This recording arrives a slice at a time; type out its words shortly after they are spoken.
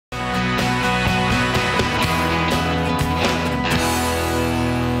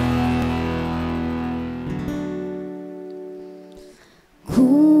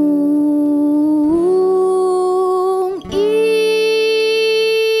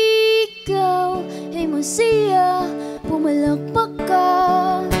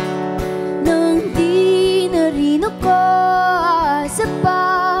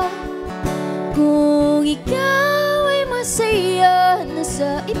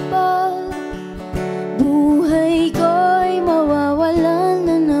iba. Buhay ko'y mawawalan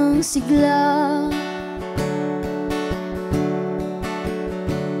na ng sigla.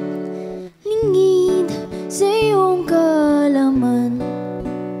 Lingid sa iyong kaalaman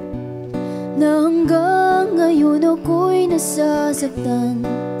na hanggang ngayon ako'y nasasaktan.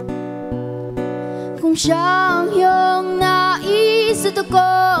 Kung siya ang iyong nais at ako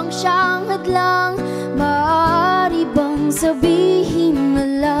ang siyang hadlang, maaari bang sabihin na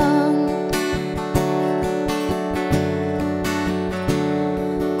lang?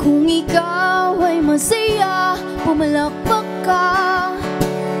 Kung ikaw ay masaya, pumalakpak ka.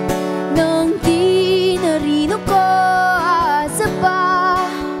 Nang di na rin ako aasa pa.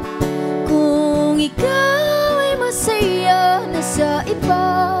 Kung ikaw ay masaya na sa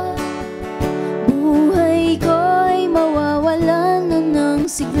iba, buhay ko'y mawawalan na ng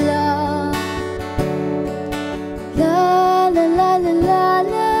sigla. La la la la la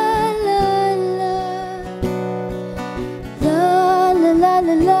la la la. La la la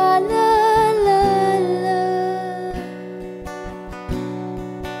la la la la la.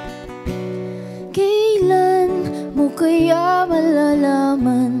 Kailan mo kaya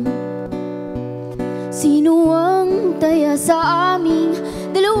malalaman sino ang taya sa aming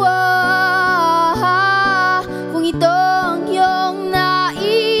dalawa? Kung ito ang iyong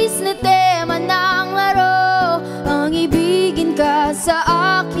nais na tema ng laro, ang ibigin ka sa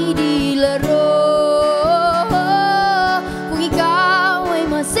akin di laro. Kung ikaw ay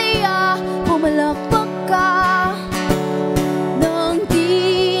masaya, pumalakpak ka. Nang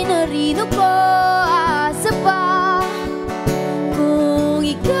di na rin ako aasa pa. Kung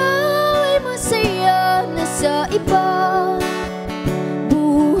ikaw ay masaya na sa iba,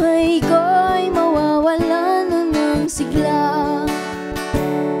 buhay ko'y mawawalan na ng sigla.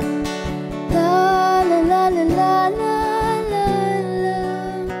 La la la la la la la la.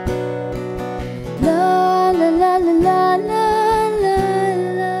 La la la la la la la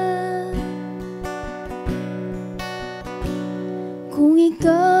la. Kung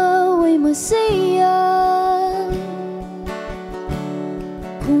ikaw ay masaya,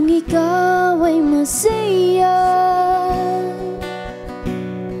 kung ikaw ay masaya,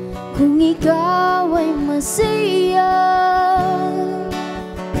 kung ikaw ay masaya,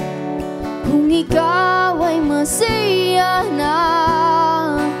 kung ikaw ay masaya na.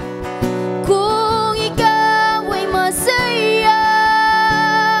 Kung ikaw ay masaya,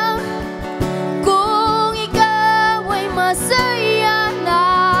 kung ikaw ay masaya na.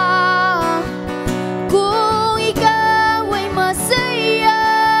 Kung ikaw ay masaya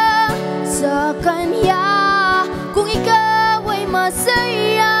sa kanya, kung ikaw ay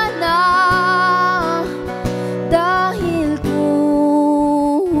masaya na. Dahil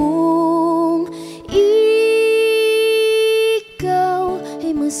kung ikaw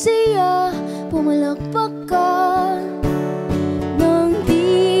ay masaya, pumalakpak ka. Nang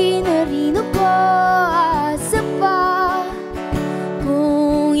di na rin ako aasa pa.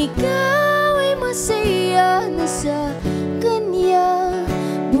 Kung ikaw ay masaya na sa kanya,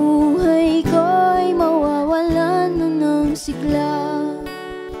 buhay ko'y mawawalan na ng sigla.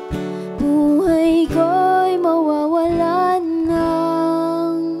 Buhay ko'y mawawalan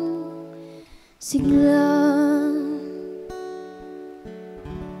ng sigla.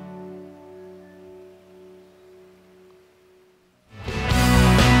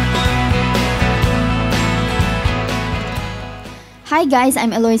 Hi guys,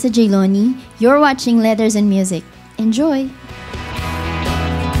 I'm Eloisa Jayloni. You're watching Letters and Music. Enjoy!